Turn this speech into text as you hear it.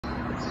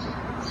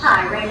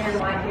Hi, Raymond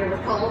White here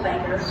with Coldwell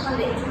Banker. I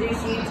wanted to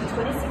introduce you to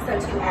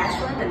 2602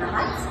 Ashland in the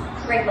Heights.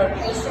 Great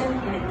location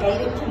in a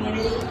gated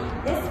community.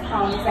 This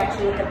home is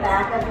actually at the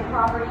back of the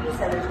property,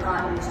 so there's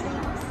not any street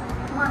noise.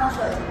 Come on, I'll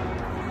show it to you.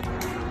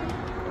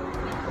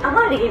 I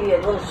wanted to give you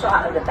a little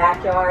shot of the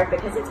backyard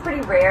because it's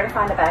pretty rare to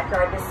find a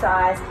backyard this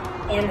size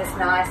and this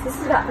nice. This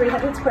is about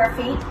 300 square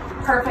feet.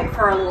 Perfect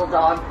for a little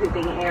dog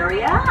pooping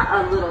area,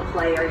 a little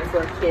play area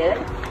for a kid,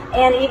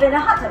 and even a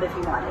hot tub if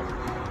you wanted.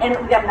 And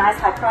we've got a nice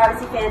high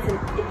privacy fence, and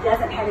it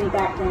doesn't have any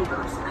back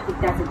neighbors. I think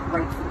that's a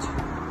great feature.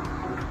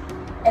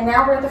 And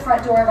now we're at the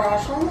front door of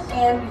Ashland,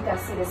 and you've got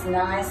to see this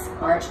nice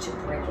arched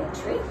brick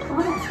entry. Come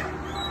on in.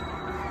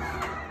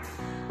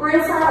 We're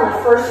inside on the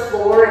first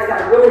floor. It's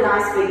got a really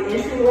nice big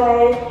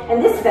entryway,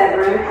 and this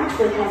bedroom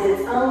actually has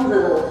its own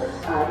little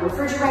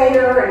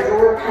refrigerator and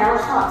drawer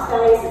countertop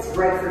space. It's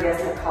great for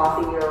guests to have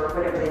coffee or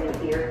whatever they need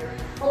here.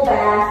 Full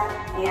bath,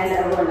 and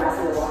a really nice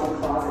little walk-in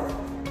closet.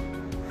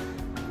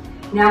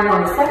 Now we're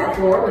on the second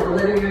floor with the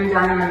living room,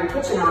 dining room, and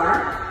kitchen on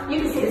it.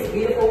 You can see this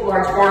beautiful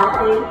large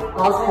balcony.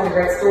 Also have a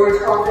great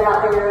storage closet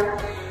out there.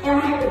 And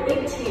we have a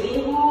big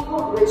TV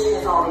wall, which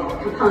has all the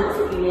components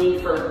that you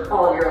need for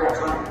all of your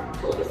electronic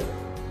toys.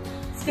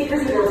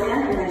 Speakers are built in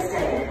and then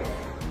stay.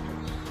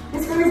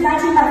 This room is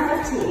 19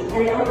 by 15,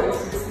 and it opens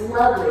to this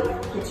lovely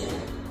kitchen.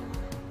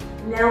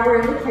 Now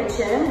we're in the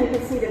kitchen. You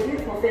can see the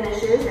beautiful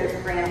finishes.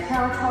 There's granite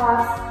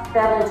countertops,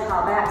 beveled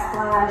tile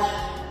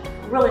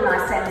backsplash, really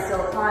nice stainless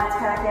steel appliance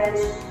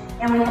package,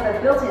 and we have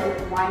a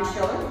built-in wine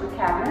chiller with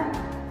cabinet.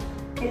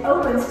 It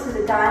opens to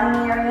the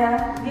dining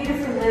area,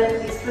 beautifully lit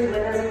with these 3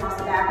 windows across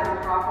the back of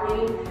the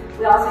property.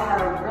 We also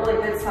have a really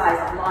good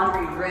sized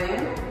laundry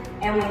room,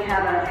 and we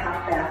have a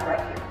half bath right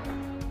here.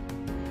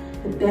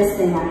 The best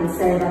thing I can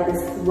say about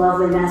this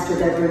lovely master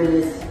bedroom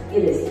is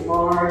it is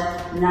large,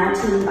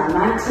 19 by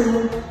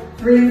 19,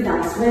 3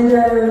 nice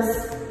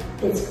windows.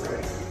 It's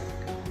great.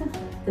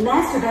 The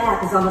master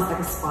bath is almost like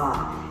a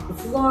spa.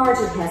 It's large,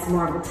 it has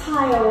marble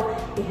tile,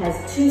 it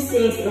has 2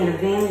 sinks and a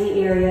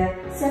vanity area,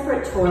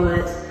 separate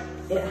toilet.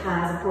 It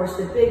has, of course,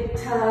 the big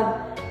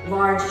tub,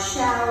 large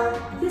shower.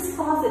 This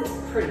closet's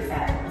pretty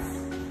fabulous.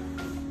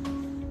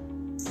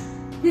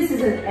 This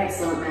is an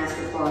excellent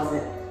master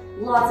closet.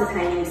 Lots of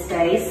hanging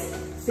space,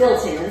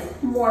 built-in,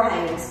 more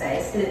hanging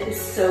space, and it is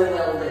so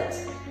well lit.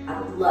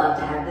 I would love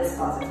to have this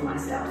closet to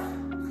myself.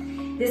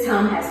 This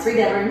home has 3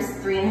 bedrooms,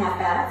 3.5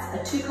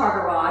 baths, a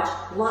 2-car garage,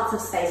 lots of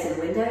space and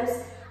windows.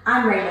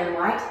 I'm Raymond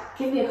White.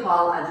 Give me a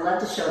call. I'd love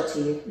to show it to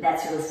you.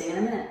 That's your listing in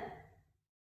a minute.